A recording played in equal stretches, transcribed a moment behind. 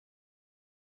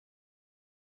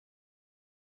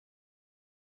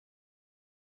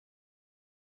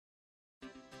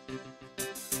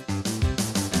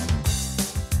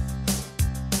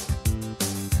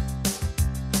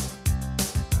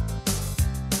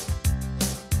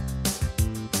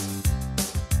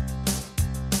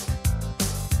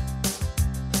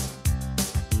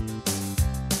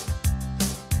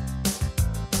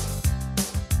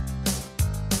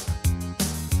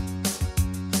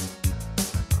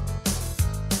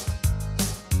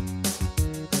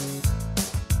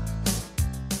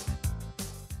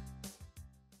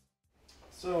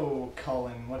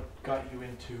Colin, what got you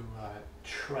into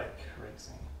trike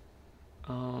racing?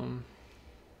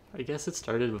 I guess it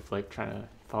started with like trying to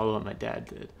follow what my dad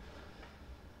did.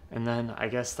 And then I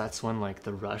guess that's when like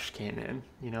the rush came in.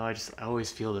 You know, I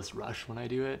always feel this rush when I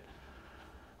do it.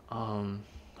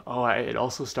 It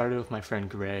also started with my friend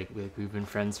Greg. We've been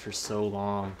friends for so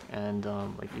long, and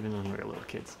like even when we were little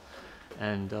kids.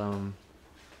 And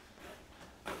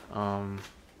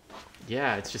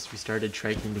yeah, it's just we started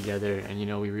triking together, and you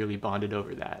know we really bonded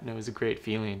over that, and it was a great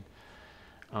feeling.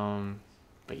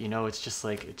 But you know, it's just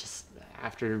like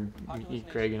after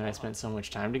Greg and I spent so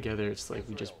much time together, it's like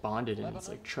we just bonded, and it's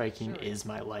like triking is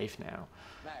my life now.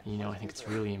 And, you know, I think it's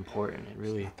really important. It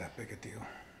really. It's not that big a deal.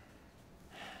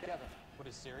 What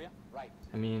is Syria? Right.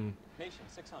 I mean, Nation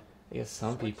 600. I guess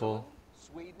some people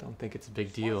don't think it's a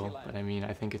big deal, but I mean,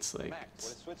 I think it's like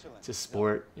it's a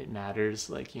sport. It matters.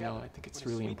 Like, you know, I think it's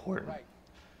really important.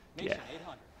 Yeah.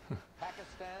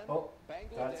 Well,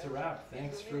 that's a wrap.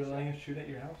 Thanks for letting us shoot at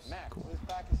your house. Cool.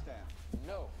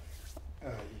 No.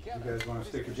 You guys want to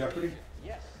stick to Jeopardy?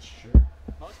 Yes. Sure.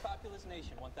 Most populous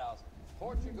nation 1000.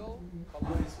 Portugal.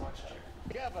 Always watch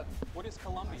Kevin. What is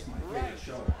Colombia? Right.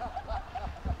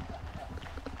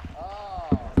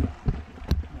 Oh.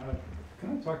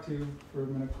 Can I talk to you for a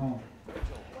minute, Colin?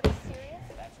 What is serious?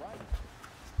 That's right.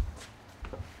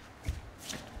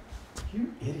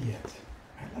 You idiot.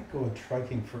 I let go of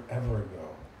triking forever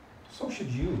ago. So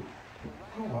should you.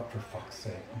 Grow up, for fuck's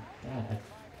sake. Dad,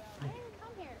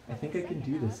 I think I can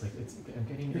do this. Like, I'm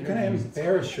getting. You're gonna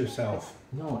embarrass yourself.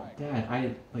 No, Dad.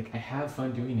 I have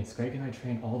fun doing this. Greg and I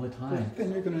train all the time.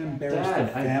 Then you're gonna embarrass Dad,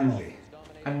 the family.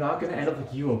 I'm not gonna end up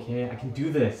like you, okay? I can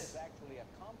do this. Actually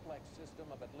a complex system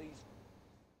of at least.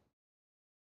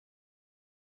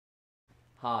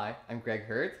 Hi, I'm Greg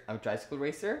Hurt. I'm a tricycle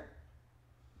racer.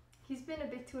 He's been a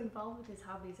bit too involved with his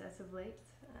hobbies as of late,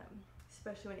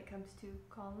 especially when it comes to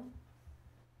Colin.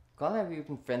 Colin and I have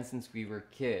been friends since we were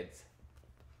kids.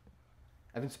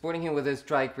 I've been supporting him with his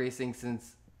trike racing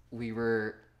since we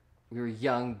were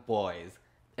young boys.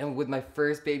 And with my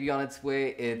first baby on its way,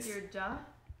 it's... Your jaw?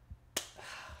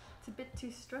 It's a bit too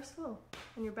stressful,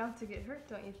 and you're bound to get hurt,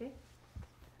 don't you think?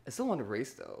 I still want to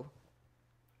race though.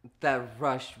 That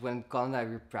rush when Colin and I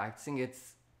were practicing,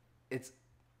 it's...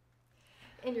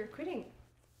 And you're quitting.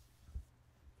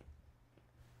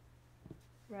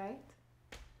 Right?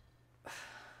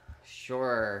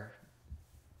 Sure.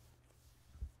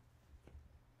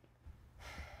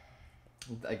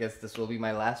 I guess this will be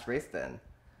my last race then.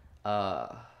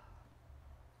 I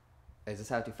just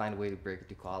have to find a way to break it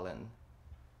to Colin.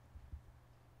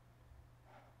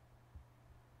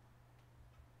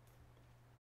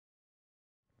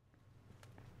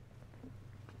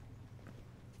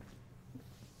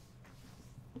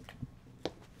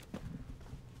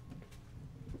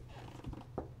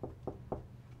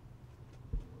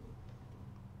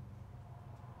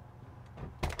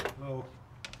 Hello.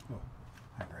 Oh,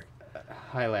 hi, Greg.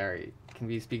 Hi, Larry. Can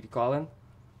we speak to Colin?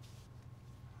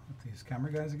 With these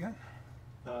camera guys again?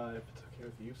 If it's okay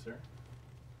with you, sir.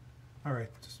 All right,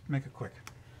 just make it quick.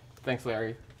 Thanks,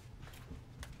 Larry.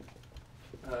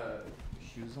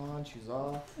 Shoes on, shoes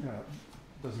off. Yeah,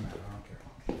 doesn't matter. I don't care.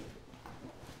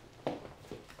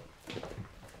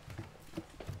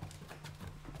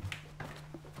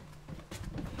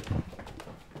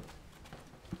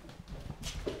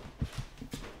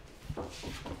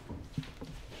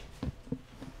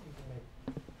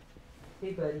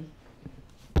 Hey, buddy.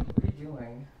 What are you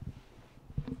doing?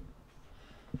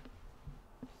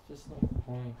 There's just no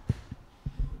point.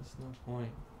 There's no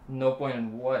point. No point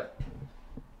in what?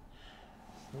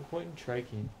 There's no point in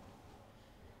triking.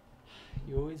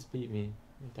 You always beat me.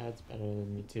 Your dad's better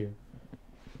than me too.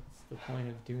 What's the point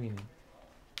of doing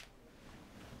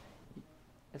it?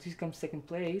 At least come second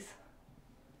place.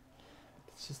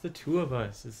 It's just the two of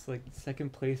us. It's like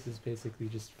second place is basically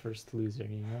just first loser,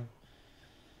 you know?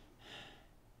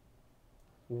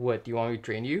 What, do you want me to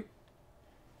train you?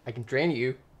 I can train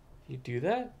you. You do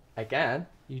that? I can.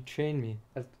 You train me.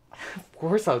 Of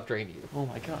course I'll train you. Oh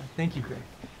my god, thank you, Greg.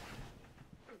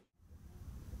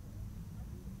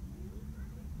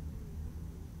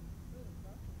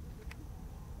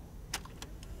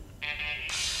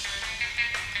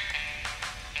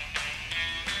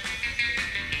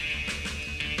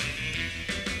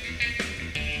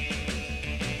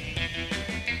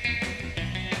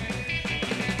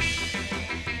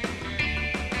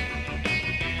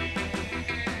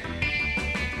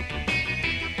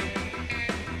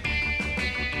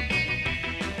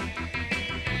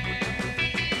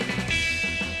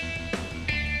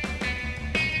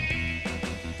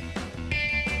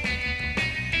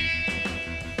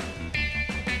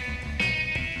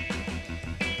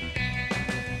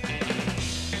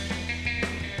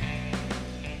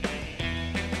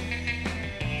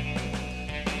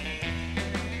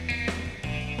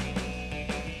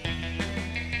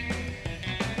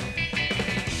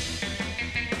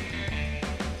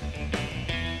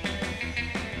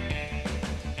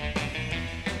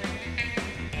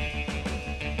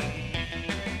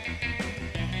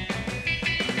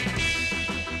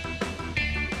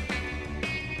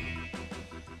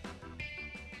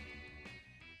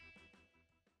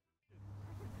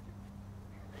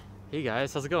 Hey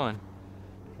guys, how's it going?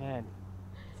 Man,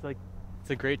 it's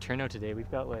a great turnout today.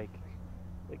 We've got like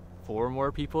 4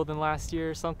 more people than last year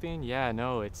or something. Yeah,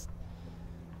 no, it's,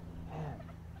 man,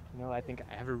 you know, I think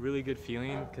I have a really good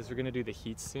feeling because we're gonna do the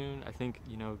heat soon. I think,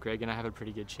 you know, Greg and I have a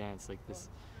pretty good chance. Like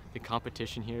the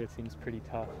competition here seems pretty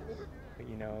tough, but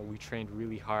you know, we trained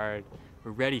really hard.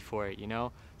 We're ready for it, you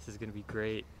know? This is gonna be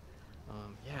great.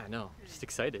 Yeah, no, just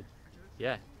excited.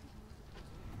 Yeah.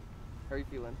 How are you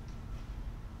feeling?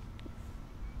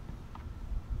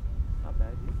 Not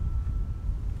bad.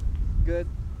 Good.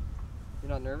 You're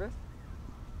not nervous?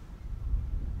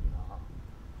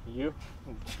 No. You?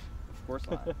 Of course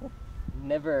not. I'm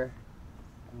never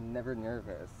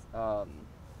nervous.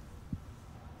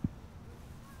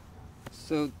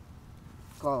 So,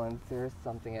 Colin, there's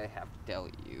something I have to tell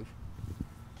you.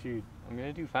 Dude, I'm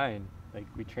gonna do fine. Like,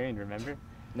 we trained, remember?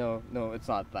 No, it's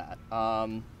not that.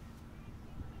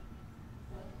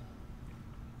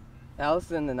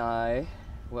 Allison and I,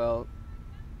 well,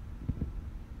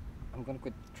 I'm gonna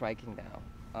quit triking now.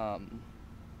 I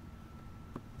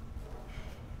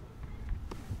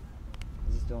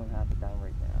just don't have the time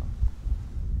right now.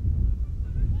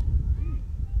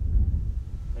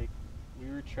 Like,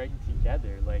 we were triking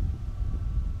together. Like,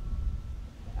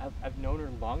 I've known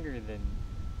her longer than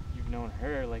you've known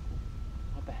her. Like,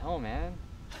 what the hell, man?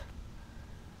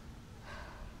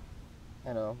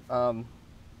 I know.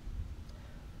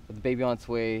 With the baby on its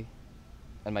way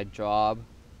and my job,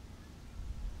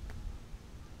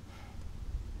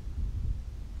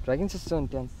 dragong's just so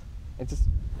intense. I just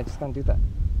can't do that.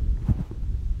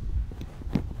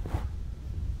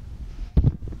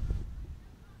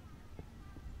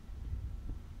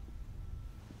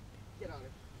 Get on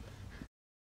it.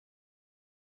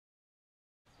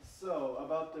 So,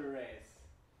 about the race.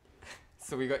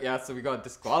 So we got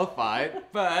disqualified,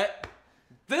 but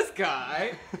this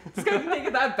guy didn't take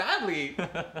it that badly.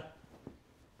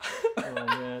 Oh,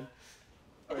 man.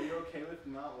 Are you okay with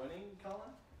not winning, Colin?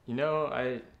 You know,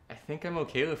 I think I'm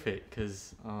okay with it,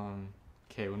 because,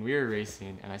 okay, when we were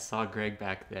racing and I saw Greg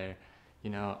back there, you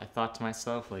know, I thought to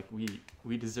myself, like,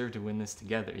 we deserve to win this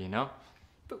together, you know?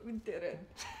 But we didn't.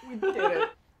 We didn't.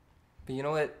 But you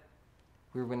know what?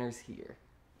 We're winners here.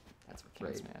 That's what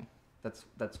counts, Right. man.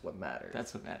 That's what matters.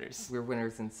 That's what matters. We're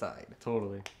winners inside.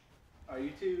 Totally. Are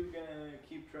you two gonna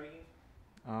keep triking?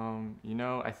 You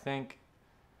know, I think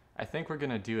we're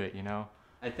gonna do it, you know?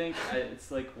 It's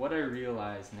like what I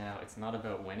realize now, it's not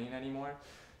about winning anymore.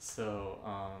 So,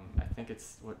 I think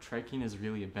it's what triking is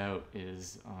really about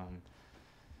is,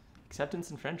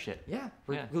 acceptance and friendship. Yeah,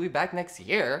 Yeah. we'll be back next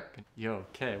year. Yo,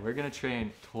 okay, we're gonna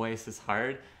train twice as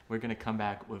hard. We're gonna come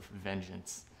back with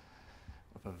vengeance.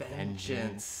 With a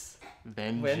vengeance.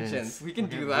 Vengeance. We can We're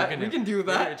do gonna- that. we're gonna- We can do We're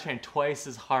that. gonna train twice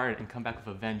as hard and come back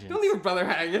with a vengeance. Don't leave a brother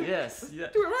hanging. Yes. Yeah.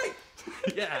 Do it right.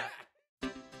 Yeah.